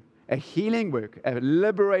in you, a healing work, a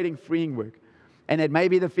liberating, freeing work. And that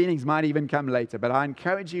maybe the feelings might even come later. But I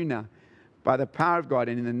encourage you now, by the power of God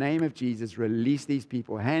and in the name of Jesus, release these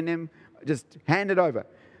people. Just hand it over.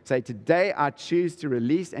 Say, today I choose to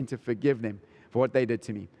release and to forgive them for what they did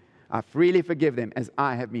to me. I freely forgive them as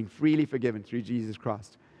I have been freely forgiven through Jesus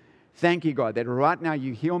Christ. Thank you, God, that right now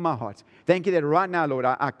you heal my heart. Thank you that right now, Lord,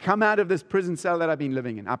 I come out of this prison cell that I've been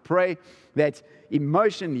living in. I pray that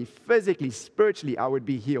emotionally, physically, spiritually, I would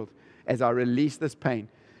be healed as I release this pain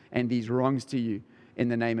and these wrongs to you in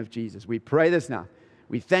the name of Jesus. We pray this now.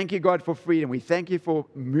 We thank you, God, for freedom. We thank you for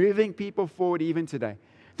moving people forward even today.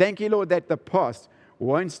 Thank you, Lord, that the past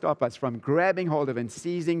won't stop us from grabbing hold of and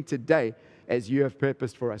seizing today as you have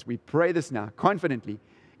purposed for us. We pray this now confidently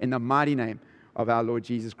in the mighty name of our Lord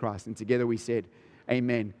Jesus Christ. And together we said,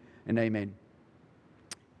 amen and amen.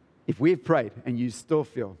 If we've prayed and you still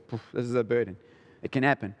feel, this is a burden, it can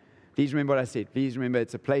happen. Please remember what I said. Please remember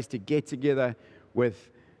it's a place to get together with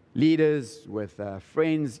leaders, with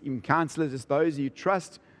friends, even counselors, just those you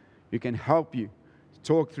trust who can help you to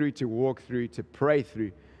talk through, to walk through, to pray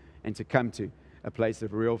through, and to come to a place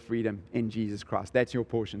of real freedom in Jesus Christ. That's your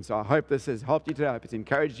portion. So I hope this has helped you today. I hope it's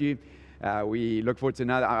encouraged you. We look forward to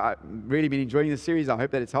another. I've really been enjoying this series. I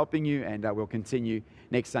hope that it's helping you, and we'll continue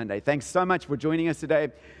next Sunday. Thanks so much for joining us today.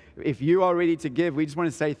 If you are ready to give, we just want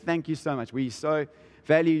to say thank you so much. We so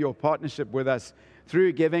value your partnership with us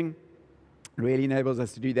through giving. It really enables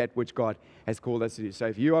us to do that which God has called us to do. So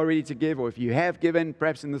if you are ready to give, or if you have given,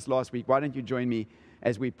 perhaps in this last week, why don't you join me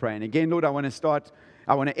as we pray? And again, Lord, I want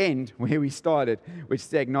to end where we started, which is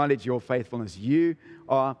to acknowledge your faithfulness. You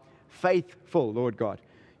are faithful, Lord God.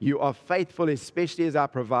 You are faithful, especially as our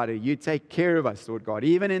provider. You take care of us, Lord God.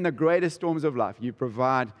 Even in the greatest storms of life, you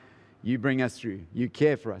provide, you bring us through, you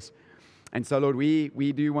care for us. And so, Lord,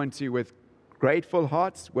 we do want to, with grateful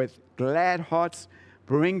hearts, with glad hearts,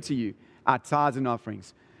 bring to you our tithes and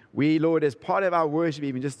offerings. We, Lord, as part of our worship,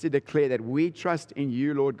 even just to declare that we trust in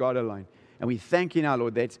you, Lord God, alone. And we thank you now,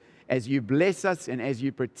 Lord, that as you bless us and as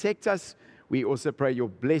you protect us, we also pray your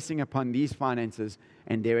blessing upon these finances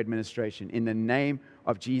and their administration. In the name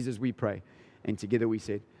of Jesus we pray. And together we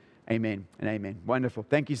said, Amen and amen. Wonderful.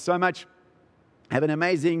 Thank you so much. Have an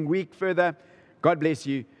amazing week further. God bless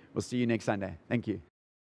you. We'll see you next Sunday. Thank you.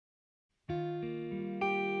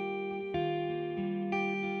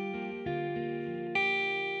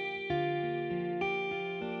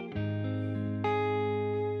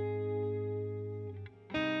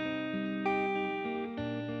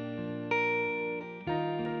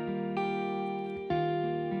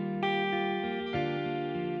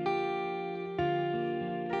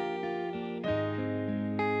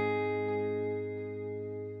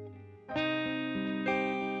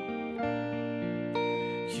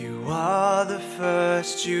 You are the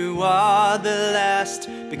first, you are the last,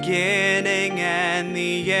 beginning and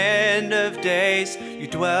the end of days. You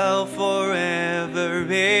dwell forever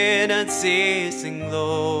in unceasing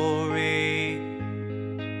glory.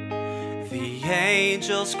 The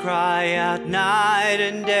angels cry out night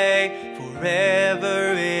and day,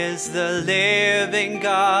 forever is the living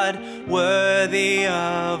God, worthy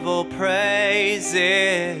of all praise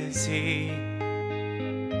is He.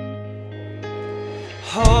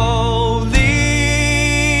 Holy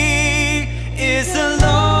is the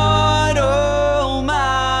Lord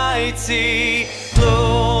Almighty.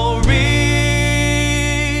 Glory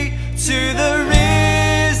to the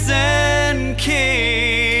risen King.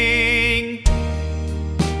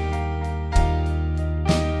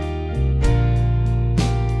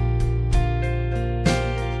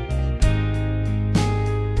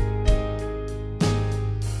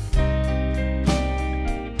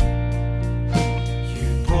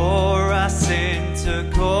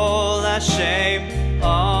 Took all our shame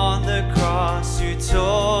on the cross. You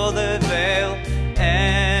tore the veil,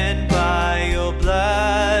 and by your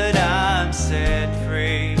blood I'm set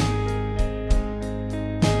free.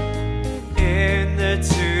 In the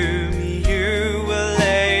tomb you were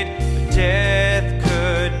laid, but death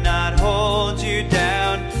could not hold you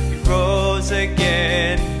down. You rose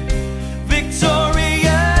again, victorious.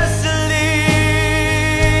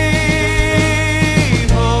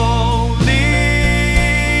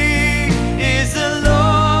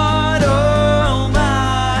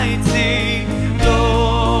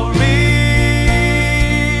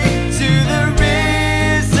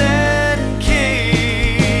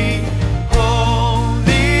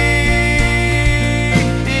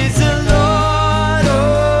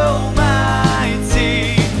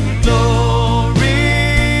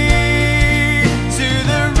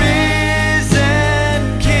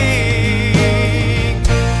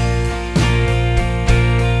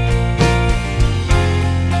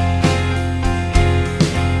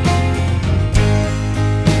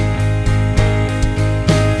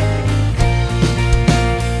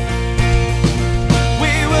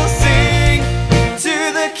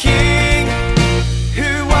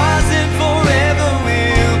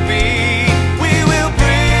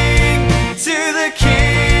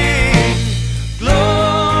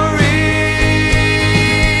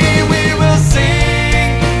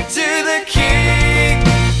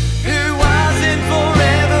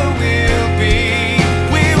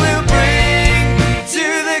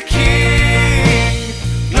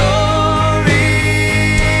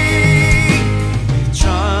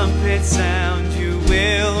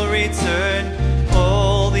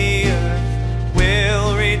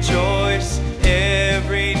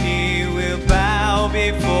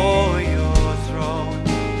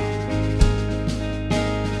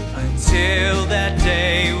 Till that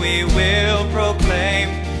day we will proclaim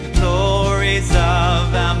the glories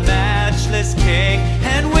of our matchless King.